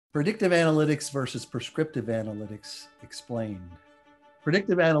Predictive analytics versus prescriptive analytics explained.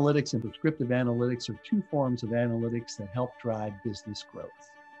 Predictive analytics and prescriptive analytics are two forms of analytics that help drive business growth.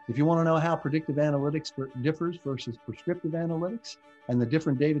 If you want to know how predictive analytics differs versus prescriptive analytics and the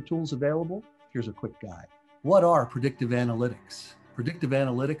different data tools available, here's a quick guide. What are predictive analytics? Predictive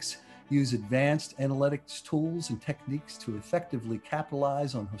analytics use advanced analytics tools and techniques to effectively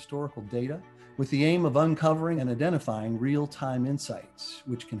capitalize on historical data with the aim of uncovering and identifying real-time insights,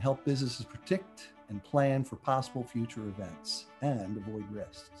 which can help businesses predict and plan for possible future events and avoid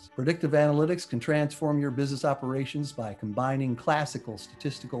risks. Predictive analytics can transform your business operations by combining classical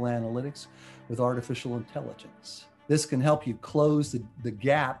statistical analytics with artificial intelligence. This can help you close the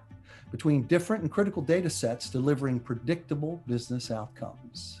gap between different and critical data sets, delivering predictable business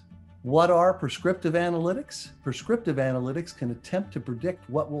outcomes. What are prescriptive analytics? Prescriptive analytics can attempt to predict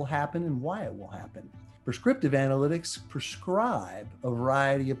what will happen and why it will happen. Prescriptive analytics prescribe a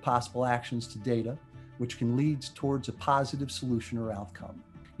variety of possible actions to data, which can lead towards a positive solution or outcome.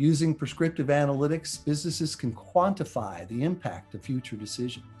 Using prescriptive analytics, businesses can quantify the impact of future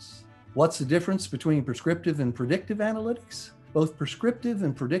decisions. What's the difference between prescriptive and predictive analytics? Both prescriptive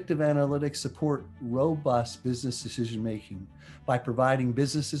and predictive analytics support robust business decision-making by providing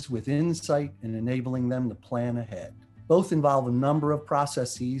businesses with insight and enabling them to plan ahead. Both involve a number of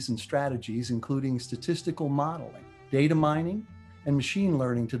processes and strategies, including statistical modeling, data mining, and machine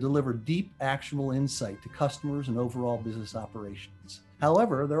learning to deliver deep, actionable insight to customers and overall business operations.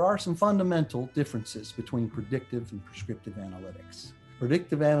 However, there are some fundamental differences between predictive and prescriptive analytics.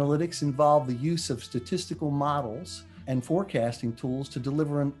 Predictive analytics involve the use of statistical models and forecasting tools to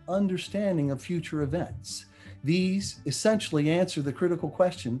deliver an understanding of future events. These essentially answer the critical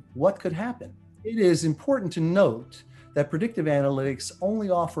question, what could happen? It is important to note that predictive analytics only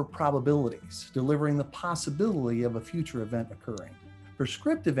offer probabilities, delivering the possibility of a future event occurring.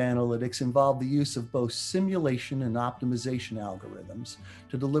 Prescriptive analytics involve the use of both simulation and optimization algorithms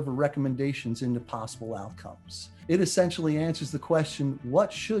to deliver recommendations into possible outcomes. It essentially answers the question,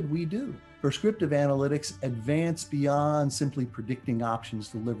 what should we do? Prescriptive analytics advance beyond simply predicting options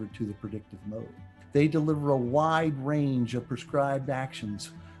delivered to the predictive mode. They deliver a wide range of prescribed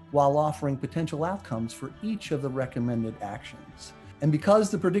actions while offering potential outcomes for each of the recommended actions. And because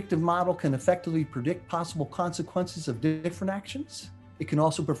the predictive model can effectively predict possible consequences of different actions, it can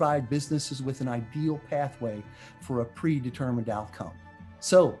also provide businesses with an ideal pathway for a predetermined outcome.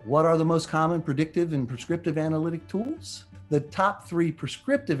 So, what are the most common predictive and prescriptive analytic tools? The top three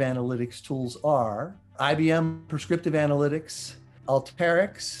prescriptive analytics tools are IBM Prescriptive Analytics,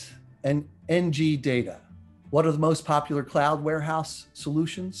 Alteryx, and NG Data. What are the most popular cloud warehouse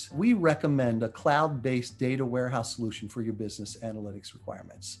solutions? We recommend a cloud-based data warehouse solution for your business analytics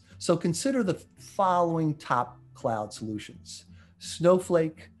requirements. So consider the following top cloud solutions: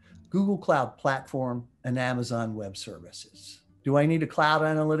 Snowflake, Google Cloud Platform, and Amazon Web Services. Do I need a cloud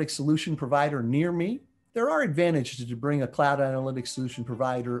analytics solution provider near me? There are advantages to bring a cloud analytics solution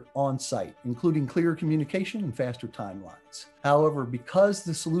provider on site, including clear communication and faster timelines. However, because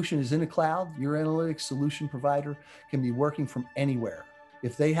the solution is in a cloud, your analytics solution provider can be working from anywhere.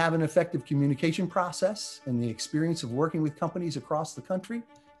 If they have an effective communication process and the experience of working with companies across the country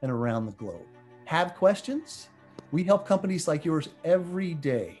and around the globe. Have questions? We help companies like yours every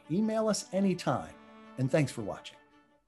day. Email us anytime. And thanks for watching.